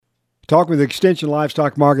Talk with Extension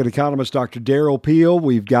Livestock Market Economist Dr. Derrell Peel.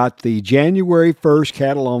 We've got the January 1st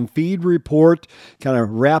Cattle on Feed report. Kind of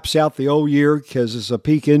wraps out the old year because it's a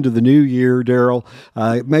peek into the new year, Derrell.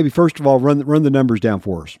 Maybe first of all, run the numbers down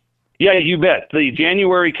for us. Yeah, you bet. The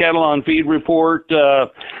January cattle on feed report,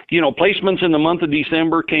 placements in the month of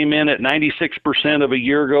December came in at 96% of a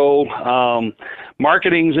year ago.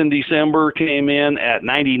 Marketings in December came in at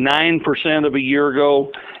 99% of a year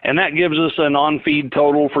ago. And that gives us an on-feed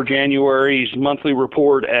total for January's monthly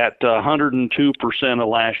report at 102% of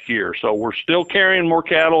last year. So we're still carrying more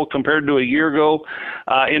cattle compared to a year ago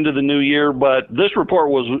into the new year, but this report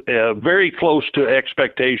was very close to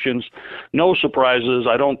expectations. No surprises.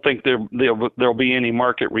 I don't think there'll be any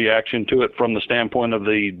market reaction to it from the standpoint of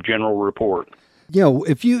the general report. You know,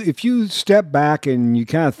 if you step back and you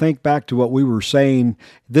kind of think back to what we were saying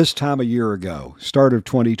this time a year ago, start of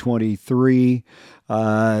 2023,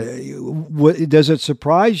 does it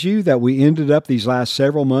surprise you that we ended up these last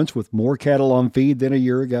several months with more cattle on feed than a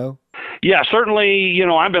year ago? Yeah, certainly,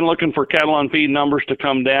 I've been looking for cattle on feed numbers to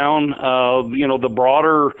come down. The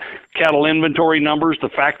broader cattle inventory numbers, the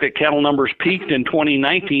fact that cattle numbers peaked in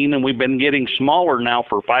 2019 and we've been getting smaller now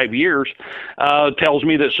for 5 years, tells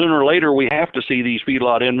me that sooner or later we have to see these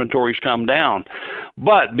feedlot inventories come down.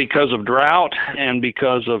 But because of drought and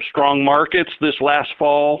because of strong markets this last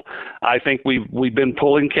fall, I think we've been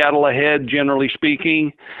pulling cattle ahead, generally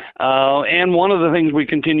speaking. And one of the things we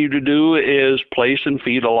continue to do is place and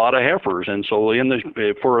feed a lot of heifers. And so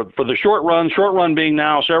for the short run being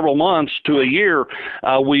now several months to a year,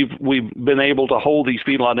 we've been able to hold these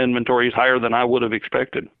feedlot inventories higher than I would have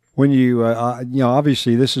expected. When you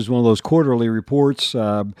obviously this is one of those quarterly reports.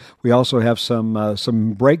 We also have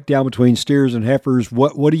some breakdown between steers and heifers.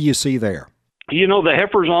 What do you see there? The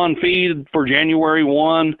heifers on feed for January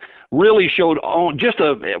 1 really showed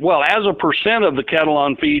as a percent of the cattle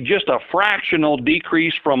on feed, just a fractional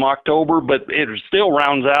decrease from October, but it still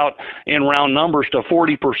rounds out in round numbers to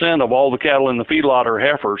 40% of all the cattle in the feedlot are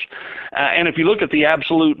heifers. And if you look at the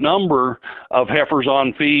absolute number of heifers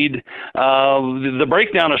on feed, the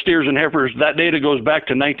breakdown of steers and heifers, that data goes back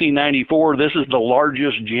to 1994. This is the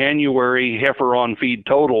largest January heifer on feed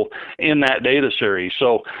total in that data series.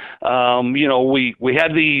 So, we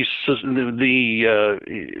had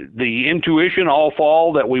the intuition all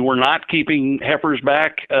fall that we were not keeping heifers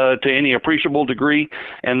back to any appreciable degree,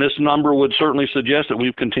 and this number would certainly suggest that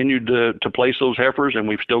we've continued to place those heifers and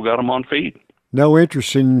we've still got them on feed. No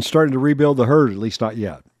interest in starting to rebuild the herd, at least not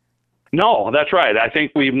yet. No, that's right. I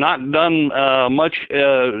think we've not done much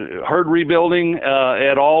herd rebuilding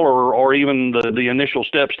at all, or even the initial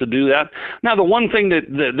steps to do that. Now, the one thing that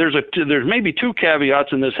there's maybe two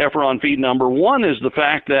caveats in this heifer on feed number. One is the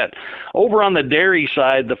fact that over on the dairy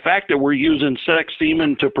side, the fact that we're using sex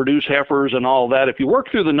semen to produce heifers and all that, if you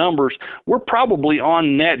work through the numbers, we're probably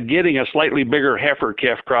on net getting a slightly bigger heifer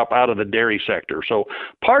calf crop out of the dairy sector. So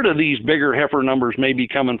part of these bigger heifer numbers may be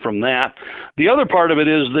coming from that. The other part of it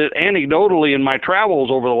is that anecdotally in my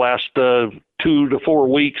travels over the last 2 to 4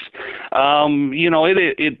 weeks,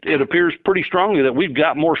 it appears pretty strongly that we've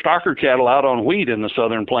got more stocker cattle out on wheat in the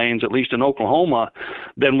southern plains, at least in Oklahoma,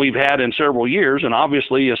 than we've had in several years. And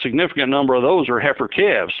obviously a significant number of those are heifer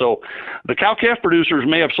calves. So the cow-calf producers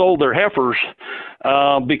may have sold their heifers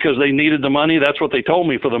because they needed the money. That's what they told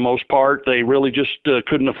me for the most part. They really just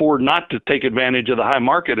couldn't afford not to take advantage of the high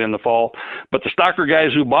market in the fall. But the stocker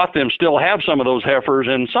guys who bought them still have some of those heifers,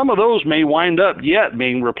 and some of those may wind up yet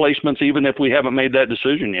being replacements, even if we haven't made that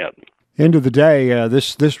decision yet. End of the day,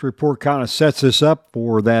 this report kind of sets us up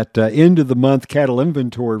for that end of the month cattle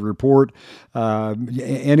inventory report.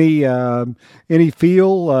 Any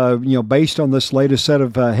feel, based on this latest set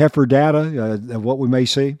of heifer data, what we may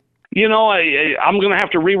see? I'm going to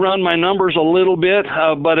have to rerun my numbers a little bit,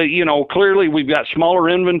 but clearly we've got smaller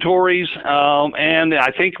inventories, and I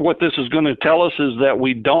think what this is going to tell us is that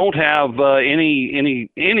we don't have any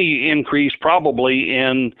increase probably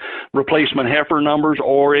in replacement heifer numbers,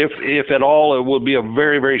 or if at all, it will be a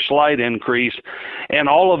very, very slight increase. And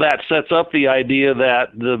all of that sets up the idea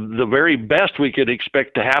that the very best we could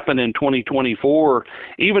expect to happen in 2024,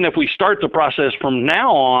 even if we start the process from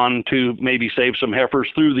now on to maybe save some heifers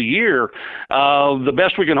through the year, the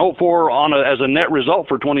best we can hope for as a net result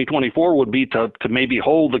for 2024 would be to maybe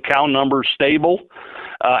hold the cow numbers stable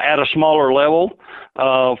at a smaller level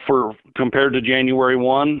compared to January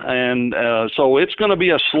 1. And so it's going to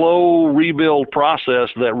be a slow rebuild process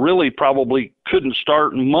that really probably couldn't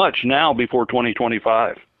start much now before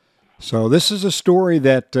 2025. So this is a story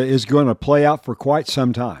that is going to play out for quite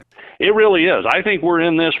some time. It really is. I think we're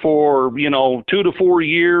in this for, 2 to 4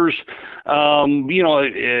 years,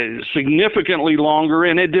 significantly longer,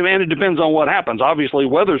 and it depends on what happens. Obviously,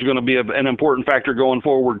 weather's going to be an important factor going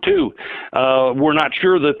forward, too. We're not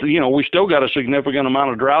sure that, we still got a significant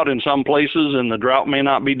amount of drought in some places, and the drought may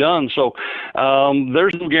not be done. So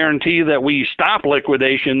there's no guarantee that we stop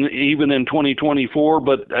liquidation even in 2024.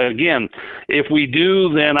 But again, if we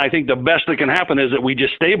do, then I think the best that can happen is that we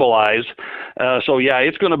just stabilize.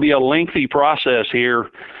 It's going to be a lengthy process here.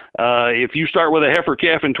 If you start with a heifer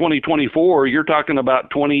calf in 2024, you're talking about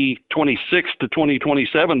 2026 to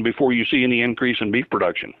 2027 before you see any increase in beef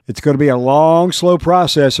production. It's going to be a long, slow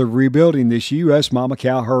process of rebuilding this U.S. mama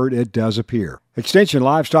cow herd, it does appear. Extension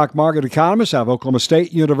livestock market economist out of Oklahoma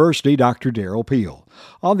State University, Dr. Derrell Peel.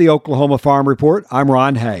 On the Oklahoma Farm Report, I'm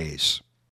Ron Hayes.